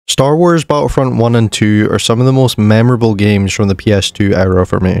Star Wars Battlefront 1 and 2 are some of the most memorable games from the PS2 era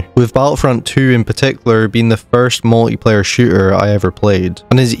for me, with Battlefront 2 in particular being the first multiplayer shooter I ever played,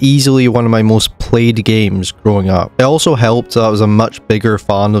 and is easily one of my most played games growing up. It also helped that I was a much bigger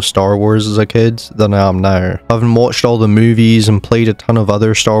fan of Star Wars as a kid than I am now, having watched all the movies and played a ton of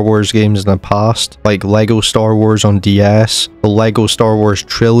other Star Wars games in the past, like LEGO Star Wars on DS, the LEGO Star Wars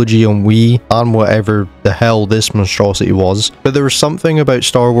trilogy on Wii, and whatever the hell this monstrosity was, but there was something about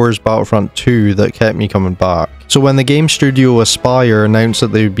Star Wars Battlefront 2 that kept me coming back. So when the game studio Aspyr announced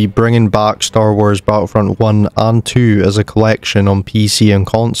that they would be bringing back Star Wars Battlefront 1 and 2 as a collection on PC and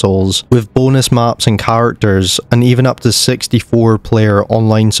consoles, with bonus maps and characters, and even up to 64-player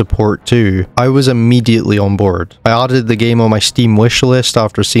online support too, I was immediately on board. I added the game on my Steam wishlist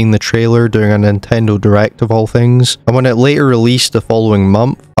after seeing the trailer during a Nintendo Direct of all things, and when it later released the following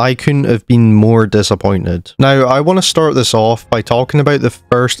month, I couldn't have been more disappointed. Now, I want to start this off by talking about the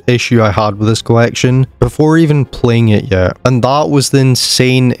first issue I had with this collection, before even playing it yet, and that was the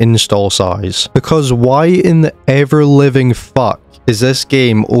insane install size. Because why in the ever-living fuck is this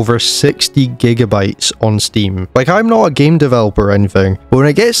game over 60 gigabytes on Steam? Like, I'm not a game developer or anything, but when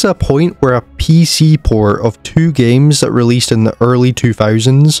it gets to a point where a PC port of 2 games that released in the early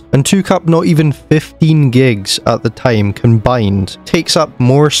 2000s and took up not even 15 gigs at the time combined takes up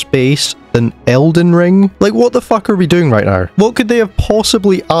more space than Elden Ring? Like, what the fuck are we doing right now? What could they have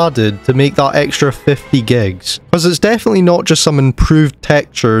possibly added to make that extra 50 gigs? Because it's definitely not just some improved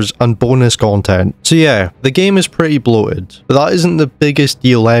textures and bonus content. So yeah, the game is pretty bloated, but that isn't the biggest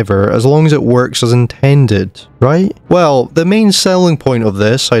deal ever as long as it works as intended, right? Well, the main selling point of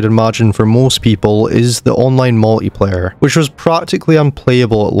this, I'd imagine for most people, is the online multiplayer, which was practically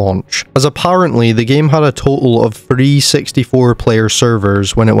unplayable at launch, as apparently the game had a total of 3 64-player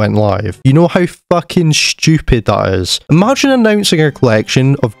servers when it went live. You know how fucking stupid that is? Imagine announcing a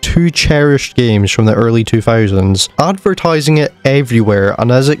collection of 2 cherished games from the early 2000s, advertising it everywhere,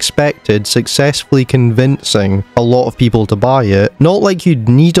 and as expected, successfully convincing a lot of people to buy it. Not like you'd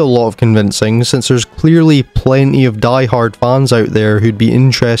need a lot of convincing, since there's clearly plenty of die-hard fans out there who'd be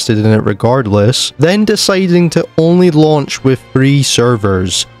interested in it regardless, then deciding to only launch with 3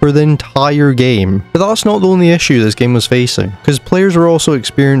 servers for the entire game. But that's not the only issue this game was facing, because players were also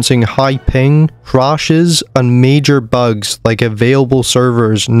experiencing high ping, crashes, and major bugs like available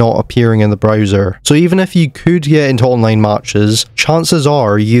servers not appearing in the browser. So even if you could get into online matches, chances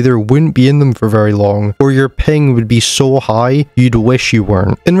are you either wouldn't be in them for very long, or your ping would be so high you'd wish you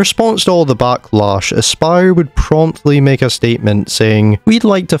weren't. In response to all the backlash, Aspyr would promptly make a statement saying, "We'd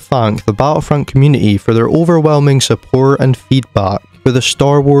like to thank the Battlefront community for their overwhelming support and feedback for the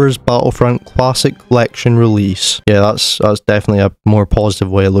Star Wars Battlefront Classic Collection release." Yeah, that's definitely a more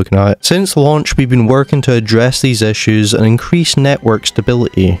positive way of looking at it. Since launch, we've been working to address these issues and increase network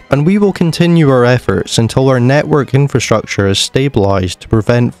stability, and we will continue our efforts until our network infrastructure is stabilized to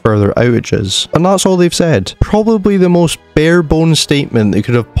prevent further outages. And that's all they've said. Probably the most bare bones statement they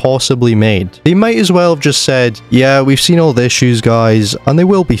could have possibly made. They might as well have just said, "Yeah, we've seen all the issues, guys, and they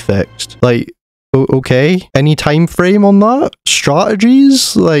will be fixed." Like, okay, any time frame on that?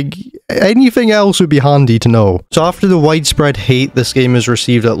 Strategies? Like, anything else would be handy to know. So after the widespread hate this game has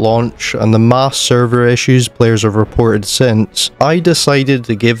received at launch and the mass server issues players have reported since, I decided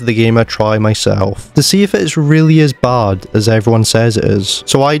to give the game a try myself to see if it's really as bad as everyone says it is.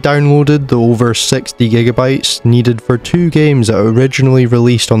 So I downloaded the over 60 gigabytes needed for 2 games that originally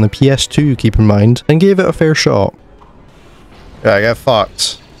released on the PS2, keep in mind, and gave it a fair shot. Yeah, I get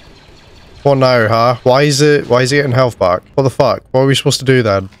fucked. What now, huh? Why is it getting health back? What the fuck? What are we supposed to do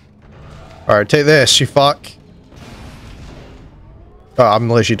then? Alright, take this, you fuck. Oh, I'm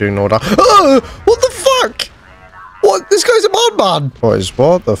literally doing no damage. Oh, what the fuck? What? This guy's a madman!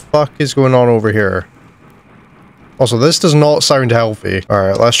 What the fuck is going on over here? Also, this does not sound healthy.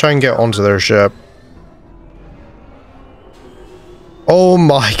 Alright, let's try and get onto their ship. Oh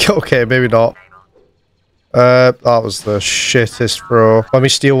my god, okay, maybe not. That was the shittest throw. Let me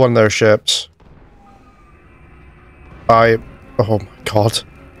steal one of their ships. Oh my god.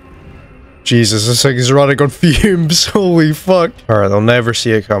 Jesus, this thing is running on fumes. Holy fuck. Alright, they'll never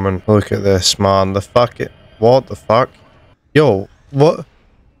see it coming. Look at this, man. What the fuck? Yo, what?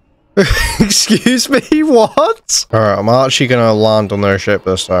 Excuse me, what? Alright, I'm actually gonna land on their ship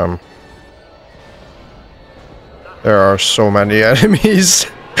this time. There are so many enemies.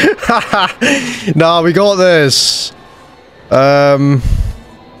 Nah, we got this.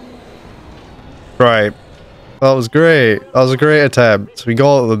 Right. That was great. That was a great attempt. We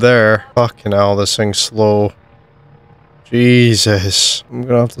got them there. Fucking hell, this thing's slow. Jesus. I'm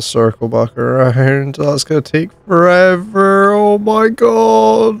gonna have to circle back around. That's gonna take forever. Oh Oh my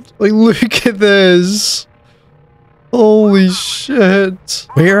god. Like, look at this. Holy shit.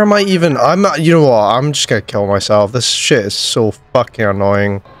 Where am I even? You know what? I'm just gonna kill myself. This shit is so fucking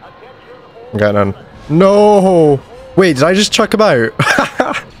annoying. I'm getting in. No. Wait, did I just chuck him out?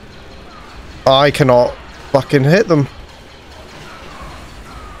 I cannot fucking hit them.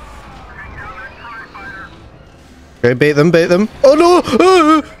 Okay, bait them, bait them. Oh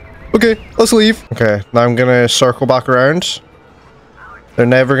no! Okay, let's leave. Okay, now I'm gonna circle back around. They're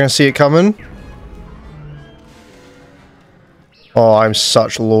never gonna see it coming. Oh, I'm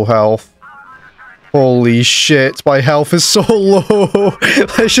such low health. Holy shit, my health is so low.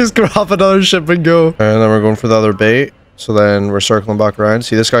 Let's just grab another ship and go. And then we're going for the other bait. So then we're circling back around.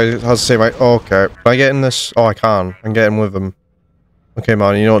 See, this guy has the same... Oh, okay. Can I get in this? Oh, I can. I can get in with him. Okay,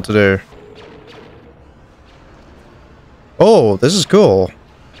 man, you know what to do. Oh, this is cool.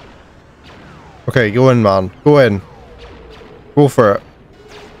 Okay, go in, man. Go in. Go for it.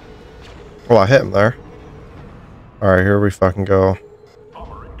 Oh, I hit him there. Alright, here we fucking go.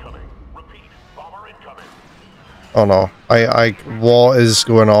 Oh no. What is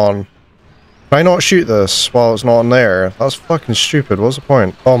going on? Can I not shoot this while it's not in there? That's fucking stupid. What's the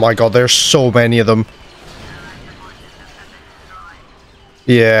point? Oh my god, there's so many of them.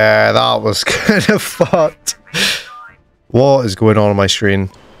 Yeah, that was kind of fucked. What is going on my screen?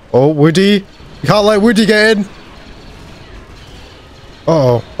 Oh, Woody! You can't let Woody get in!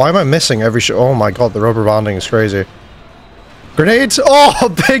 Uh oh, why am I missing every shot? Oh my god, the rubber banding is crazy. Grenades!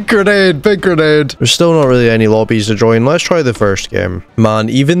 Oh, big grenade, big grenade. There's still not really any lobbies to join. Let's try the first game. Man,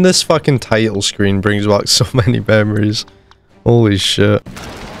 even this fucking title screen brings back so many memories. Holy shit.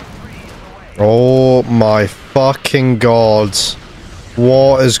 Oh my fucking god.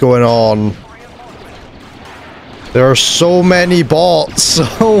 What is going on? There are so many bots.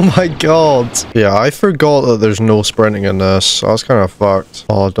 Oh my god. Yeah, I forgot that there's no sprinting in this. I was kind of fucked.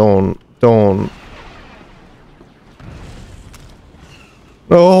 Oh, don't.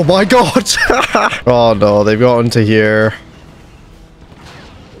 Oh my god. Oh no, they've got into here.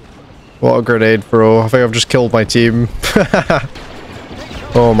 What a grenade, bro. I think I've just killed my team.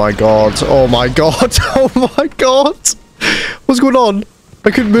 Oh my god. Oh my god. Oh my god. What's going on?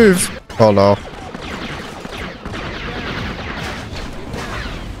 I couldn't move. Oh no.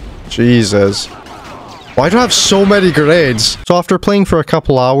 Jesus. Why do I have so many grenades? So after playing for a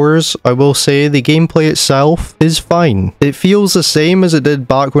couple hours, I will say the gameplay itself is fine. It feels the same as it did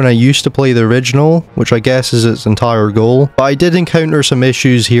back when I used to play the original, which I guess is its entire goal, but I did encounter some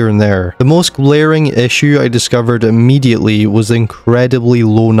issues here and there. The most glaring issue I discovered immediately was the incredibly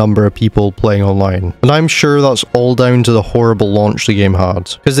low number of people playing online. And I'm sure that's all down to the horrible launch the game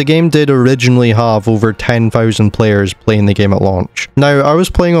had, because the game did originally have over 10,000 players playing the game at launch. Now, I was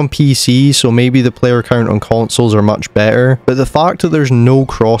playing on PC, so maybe the player count on consoles are much better, but the fact that there's no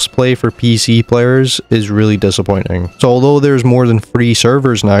crossplay for PC players is really disappointing. So although there's more than 3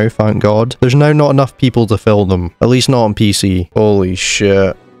 servers now, thank god, there's now not enough people to fill them, at least not on PC. Holy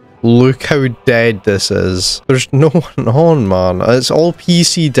shit. Look how dead this is. There's no one on, man. It's all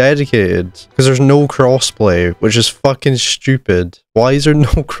PC dedicated, because there's no crossplay, which is fucking stupid. Why is there no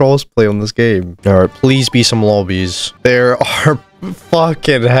crossplay on this game? Alright, please be some lobbies. There are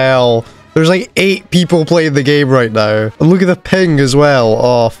fucking hell. There's like 8 people playing the game right now. And look at the ping as well.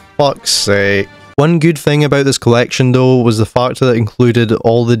 Oh, fuck's sake. One good thing about this collection though was the fact that it included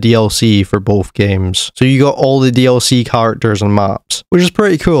all the DLC for both games. So you got all the DLC characters and maps, which is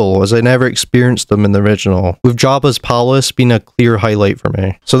pretty cool as I never experienced them in the original, with Jabba's Palace being a clear highlight for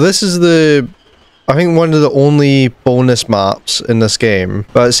me. So this is I think one of the only bonus maps in this game,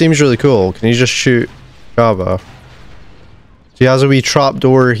 but it seems really cool. Can you just shoot Jabba? He has a wee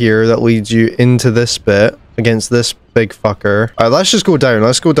trapdoor here that leads you into this bit against this big fucker. Alright, let's just go down.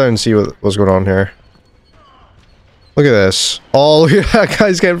 Let's go down and see what's going on here. Look at this. Oh, look at that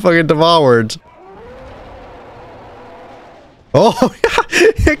guy's getting fucking devoured. Oh,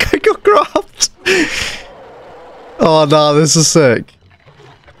 yeah, that guy got grabbed. Oh, nah, this is sick.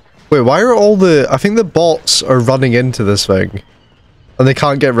 Wait, why are I think the bots are running into this thing. And they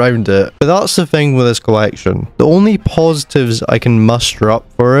can't get around it. But that's the thing with this collection. The only positives I can muster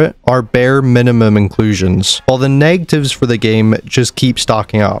up for it are bare minimum inclusions, while the negatives for the game just keep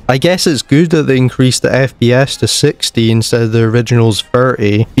stacking up. I guess it's good that they increased the FPS to 60 instead of the original's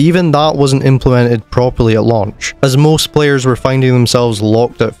 30, but even that wasn't implemented properly at launch, as most players were finding themselves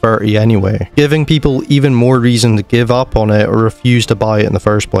locked at 30 anyway, giving people even more reason to give up on it or refuse to buy it in the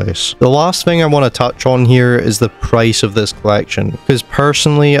first place. The last thing I want to touch on here is the price of this collection, because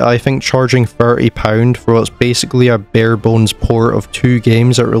personally I think charging £30 for what's basically a bare bones port of 2 games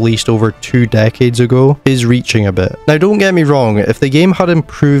games that released over 2 decades ago is reaching a bit. Now don't get me wrong, if the game had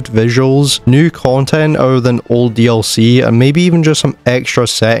improved visuals, new content other than old DLC, and maybe even just some extra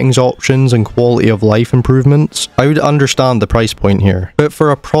settings options and quality of life improvements, I would understand the price point here. But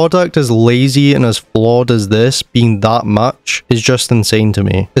for a product as lazy and as flawed as this being that much is just insane to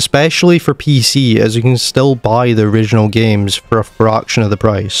me. Especially for PC, as you can still buy the original games for a fraction of the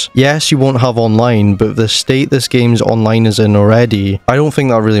price. Yes, you won't have online, but the state this game's online is in already, I don't think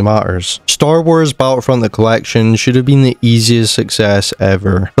that really matters. Star Wars Battlefront the Collection should have been the easiest success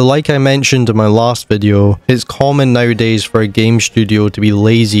ever. But like I mentioned in my last video, it's common nowadays for a game studio to be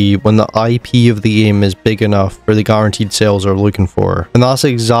lazy when the IP of the game is big enough for the guaranteed sales they're looking for. And that's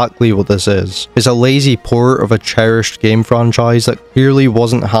exactly what this is. It's a lazy port of a cherished game franchise that clearly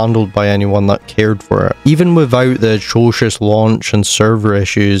wasn't handled by anyone that cared for it. Even without the atrocious launch and server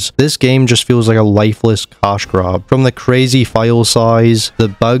issues, this game just feels like a lifeless cash grab. From the crazy file size, the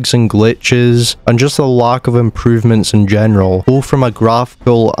bugs and glitches, and just the lack of improvements in general, both from a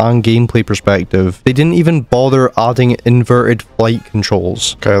graphical and gameplay perspective. They didn't even bother adding inverted flight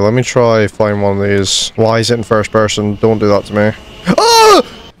controls. Okay, let me try flying one of these. Why is it in first person? Don't do that to me.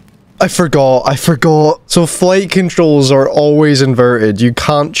 Ah! I forgot. So flight controls are always inverted. You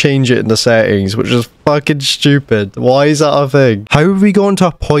can't change it in the settings, which is fucking stupid. Why is that a thing? How have we gotten to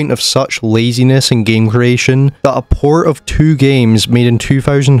a point of such laziness in game creation that a port of 2 games made in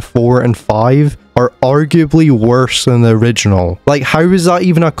 2004 and 5 are arguably worse than the original? Like, how is that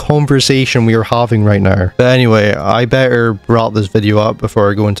even a conversation we are having right now? But anyway, I better wrap this video up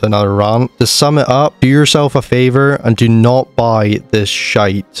before I go into another rant. To sum it up, do yourself a favor and do not buy this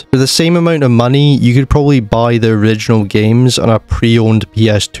shite. For the same amount of money, you could probably buy the original games on a pre-owned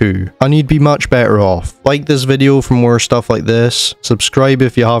PS2, and you'd be much better off. Like this video for more stuff like this, subscribe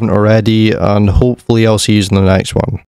if you haven't already, and hopefully I'll see you in the next one.